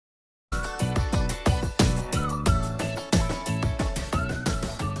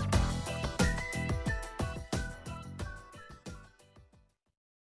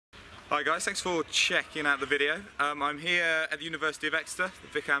Hi guys, thanks for checking out the video. I'm here at the University of Exeter, the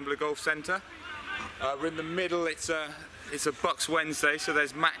Vic Ambler Golf Centre. We're in the middle. It's a Bucks Wednesday, so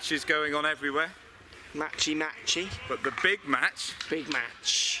there's matches going on everywhere. Matchy. But the big match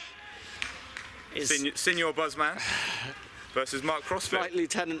is Senior Buzzman versus Mark Crossfield. Flight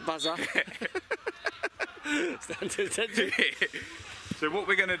Lieutenant Buzza. Stand to attention. So what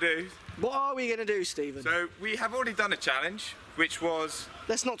we're going to do... What are we going to do, Stephen? So we have already done a challenge, which was...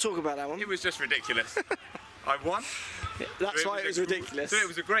 Let's not talk about that one. It was just ridiculous. I won. That's why it was ridiculous. So it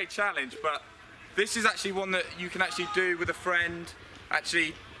was a great challenge, but this is actually one that you can actually do with a friend,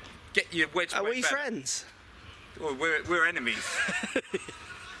 actually get your wedge. Are we friends? Well, we're enemies.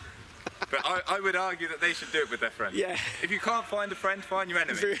 But I would argue that they should do it with their friend. Yeah. If you can't find a friend, find your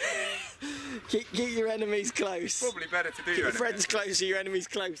enemy. Keep your enemies close. Probably better to do Keep your friends closer, your enemies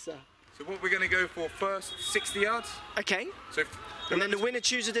closer. So what we're going to go for first, 60 yards. Okay. So and then the winner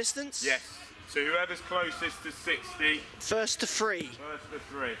choose a distance? Yes. So whoever's closest to 60. First to 3. First to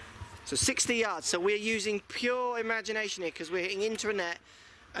 3. So 60 yards. So we're using pure imagination here because we're hitting into a net,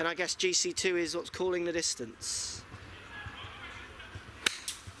 and I guess GC2 is what's calling the distance.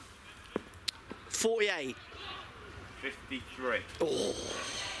 48. 53. Oh.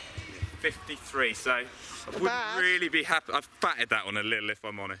 53, so I wouldn't really be happy. I've fatted that one a little, if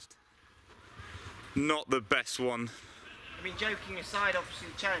I'm honest. Not the best one. I mean, joking aside, obviously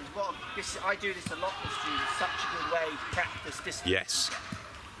the challenge. I do this a lot with students. Such a good way to practice distance. Yes.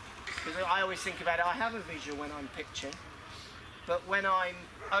 Because I always think about it. I have a visual when I'm pitching, but when I'm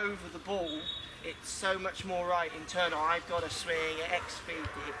over the ball, it's so much more right internal. I've got to swing at X speed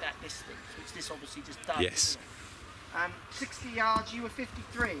to hit that distance, which this obviously just does. Yes. 60 yards, you were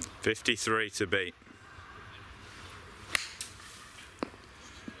 53. 53 to beat.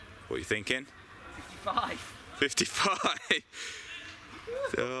 What are you thinking? 55. 55.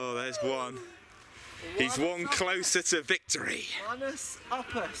 Oh, there's one. He's one closer to victory. Runners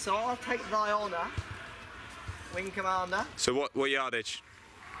upper, so I'll take thy honour, Wing Commander. So what yardage?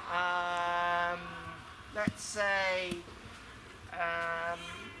 Let's say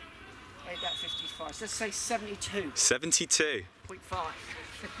ain't that 55? So let's say 72. 72. 0.5.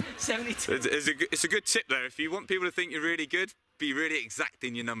 72. It's a good tip though. If you want people to think you're really good, be really exact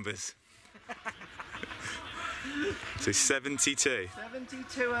in your numbers. So 72.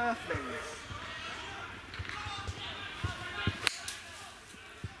 72 Earthlings.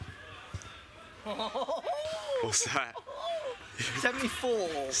 What's that?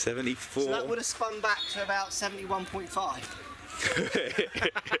 74. 74. So that would have spun back to about 71.5.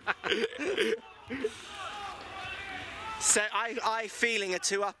 So I feeling a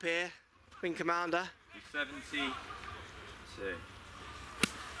 2 up here, Wing Commander. 72.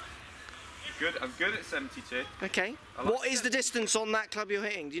 Good. I'm good at 72. Okay. What is the distance on that club you're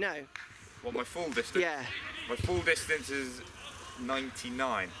hitting? Do you know? What, my full distance? Yeah. My full distance is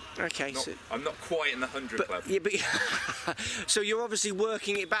 99. Okay. I'm not quite in the 100 club. Yeah, but so you're obviously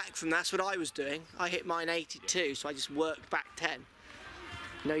working it back from that's what I was doing. I hit mine 82, so I just worked back 10.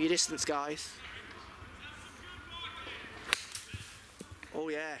 Know your distance, guys. Oh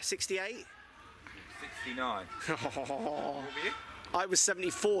yeah, 68. 69. What were you? I was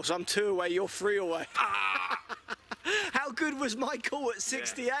 74, so I'm 2 away. You're 3 away. Ah! How good was my call at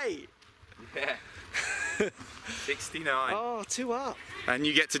 68? Yeah. 69. Oh, 2 up. And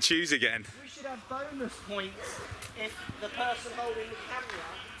you get to choose again. We should have bonus points if the person holding the camera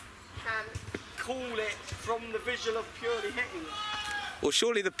can call it from the visual of purely hitting it. Well,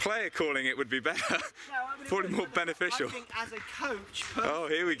 surely the player calling it would be better. No, I mean, probably more beneficial. I think as a coach, oh,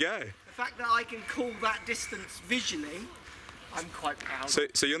 here we go. The fact that I can call that distance visually, I'm quite proud.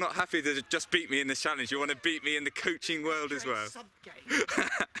 So you're not happy to just beat me in this challenge, you want to beat me in the coaching world as well? Sub-game.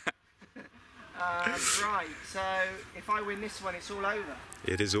 Right, so if I win this one, it's all over.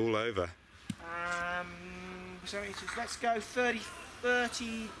 It is all over. So let's go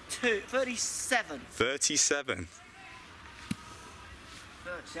 37. 37.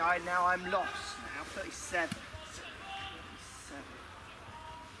 30, now I'm lost now. 37. 37.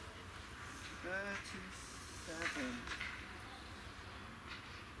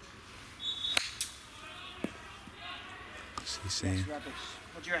 37. That's rubbish.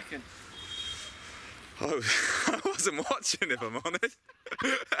 What do you reckon? Oh, I wasn't watching, if I'm honest.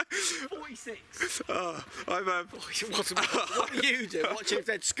 46. Oh, what are you doing? Watching if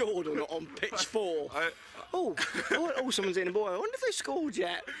they'd scored or not on pitch 4. Oh, someone's in a boy. I wonder if they scored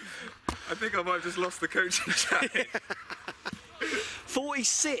yet. I think I might have just lost the coaching challenge.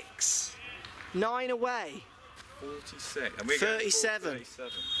 46. 9 away. 46. And we're 37. Going for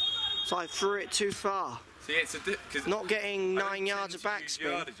 37. So I threw it too far. See, it's because not getting 9 yards of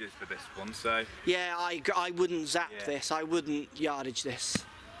backspin. Yardages for this one, so. Yeah, I wouldn't zap this. I wouldn't yardage this.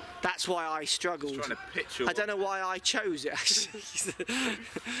 That's why I struggled. Just trying to picture. I don't know why I chose it actually.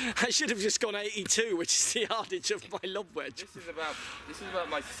 I should have just gone 82, which is the yardage of my lob wedge. This is about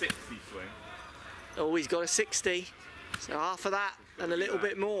my 60 swing. Oh, he's got a 60. So half of that and a little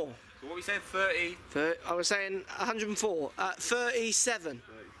bit more. So what we saying, 30? I was saying 104. 37.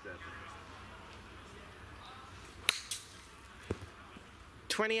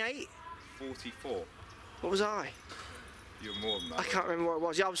 28? 44. What was I? You're more than that. I can't remember what it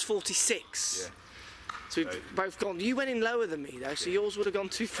was. Yeah, I was 46. Yeah. So we've both gone. You went in lower than me though, so yours would have gone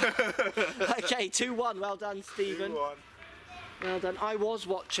too far. Okay, 2-1. Well done, Stephen. 2-1. Well done. I was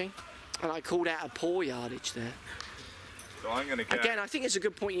watching, and I called out a poor yardage there. So I'm going to go. Again, I think it's a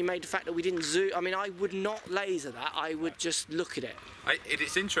good point you made, the fact that we didn't zoom. I mean, I would not laser that. I would just look at it.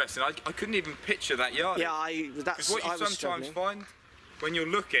 It's interesting. I couldn't even picture that yardage. Yeah, that's what you sometimes find when you're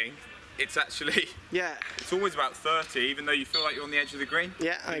looking, it's actually it's always about 30, even though you feel like you're on the edge of the green.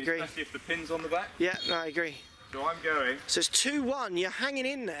 Yeah, I agree. Especially if the pin's on the back. Yeah, no, I agree. So I'm going. So it's 2-1. You're hanging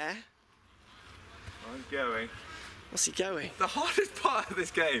in there. I'm going. What's he going? The hardest part of this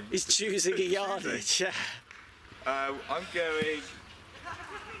game is choosing a yardage. Yeah. I'm going.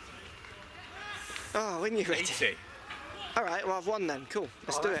 Oh, when you're ready. 80. All right, well I've won then. Cool.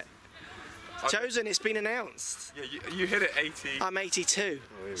 Let's do it. Chosen. It's been announced. Yeah, you hit it 80. I'm 82.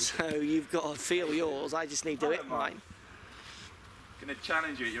 So you've got to feel yours. I just need to hit mine. Gonna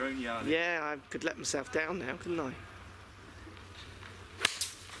challenge you at your own yardage. Yeah, I could let myself down now, couldn't I?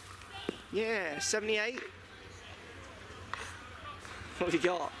 Yeah, 78. What have you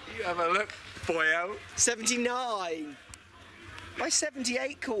got? You have a look, boyo. 79. My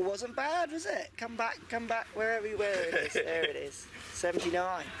 78 call wasn't bad, was it? Come back, wherever it is. There it is.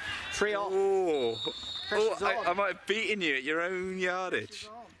 79. 3 off. I might have beaten you at your own yardage.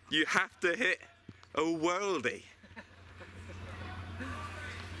 You have to hit a worldie.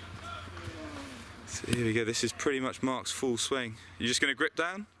 So here we go. This is pretty much Mark's full swing. You're just going to grip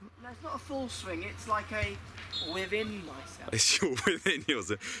down? No, it's not a full swing. It's like a within myself. It's your within yours.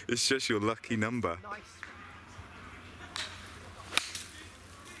 It's just your lucky number. Nice.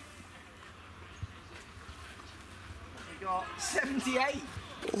 We got 78.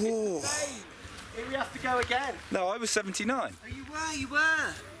 Oh. Here we have to go again. No, I was 79. Oh, you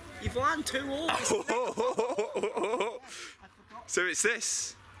were. You've won 2-all. So it's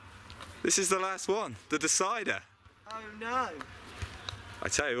this. This is the last one, the decider. Oh no. I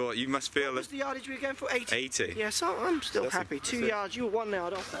tell you what, you must feel. What was the yardage we were going for? 80. 80. Yeah, so I'm still happy. 2 yards. You were 1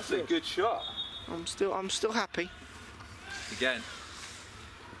 yard off. That's a good shot. I'm still happy. Again.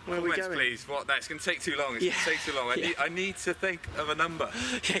 Where are we Comments, going? please. What? That's going to take too long. It's going to take too long. I need to think of a number.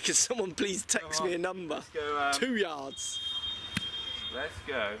 Yeah, can someone please text me a number? Let's go. 2 yards. Let's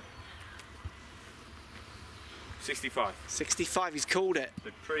go. 65. 65. He's called it. So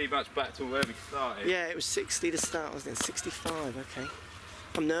pretty much back to where we started. Yeah, it was 60 to start, wasn't it? 65. Okay.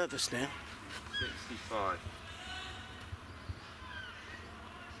 I'm nervous now. 65.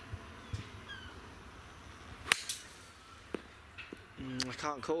 I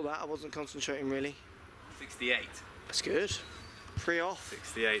can't call that. I wasn't concentrating really. 68. That's good. 3 off.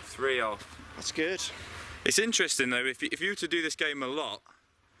 68. 3 off. That's good. It's interesting though. If you were to do this game a lot,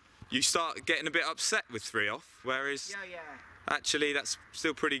 you start getting a bit upset with 3 off. Whereas actually that's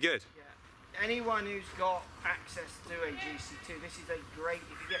still pretty good. Yeah. Anyone who's got access to a GC2, this is a great.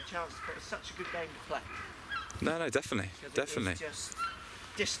 If you get a chance to play, it's such a good game to play. No, definitely, definitely. It's just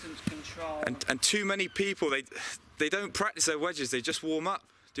distance control. And too many people they don't practice their wedges. They just warm up.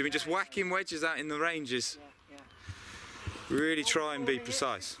 Doing just whacking wedges out in the ranges. Really try and be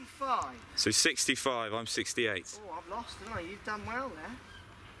precise. 65. So 65. I'm 68. Oh, I've lost, haven't I? You've done well there.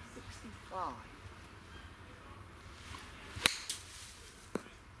 65.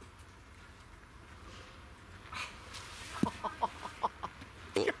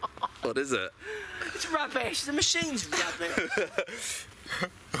 What is it? It's rubbish. The machine's rubbish.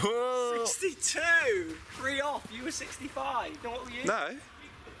 62. 3 off. You were 65. What were you? No,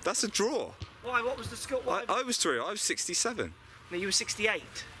 that's a draw. Why? What was the score? I was 3. I was 67. No, you were 68.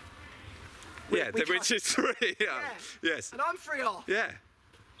 Which is 3. Yeah. Yes. And I'm 3 off. Yeah.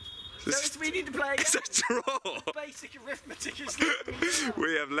 So we need to play again. It's a draw. Basic arithmetic is.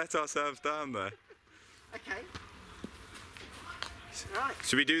 We have let ourselves down there. Okay. Right.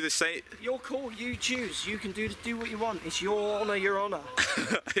 Should we do the same? Your call. You choose. You can do what you want. It's your honour. Your honour.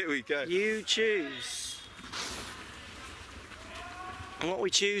 Here we go. You choose. And what are we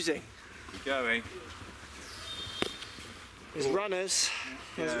choosing? We're going. There's runners.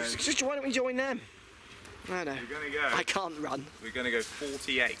 Why don't we join them? I know. We're going to go. I can't run. We're going to go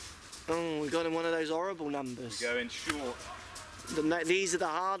 48. Oh, we got in one of those horrible numbers. We're going short. These are the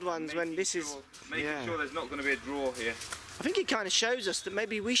hard ones when this is... Making sure there's not going to be a draw here. I think it kind of shows us that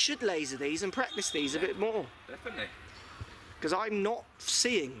maybe we should laser these and practice these a bit more. Definitely. Because I'm not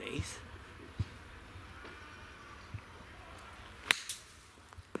seeing these.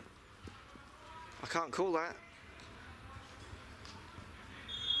 I can't call that.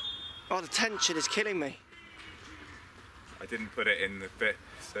 Oh, the tension is killing me. I didn't put it in the bit,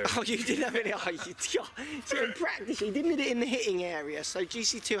 so... Oh, you didn't have any... So in practice, you didn't hit it in the hitting area, so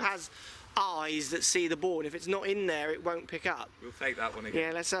GC2 has eyes that see the ball, and if it's not in there, it won't pick up. We'll take that one again.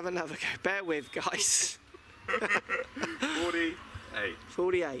 Yeah, let's have another go. Bear with, guys. 48.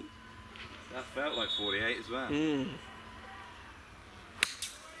 48. That felt like 48 as well. Mm.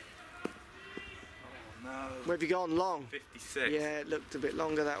 Oh no. Where have you gone? Long? 56. Yeah, it looked a bit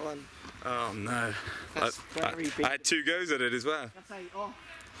longer, that one. Oh no. That's very big. I had 2 goes at it as well. That's 8 off.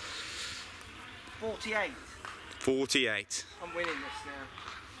 48. 48. I'm winning this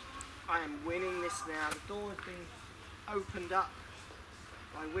now. I am winning this now. The door has been opened up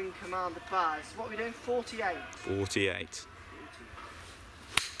by Wing Commander Buzz. What are we doing? 48. 48.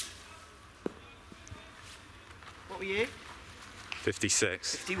 What were you?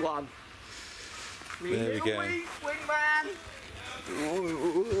 56. 51. There we go. Wingman!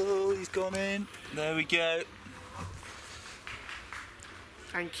 Oh, he's gone in. There we go.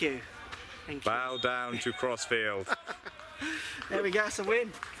 Thank you. Thank you. Bow down to Crossfield. There we go, it's a win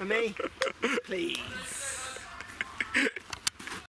for me. Please.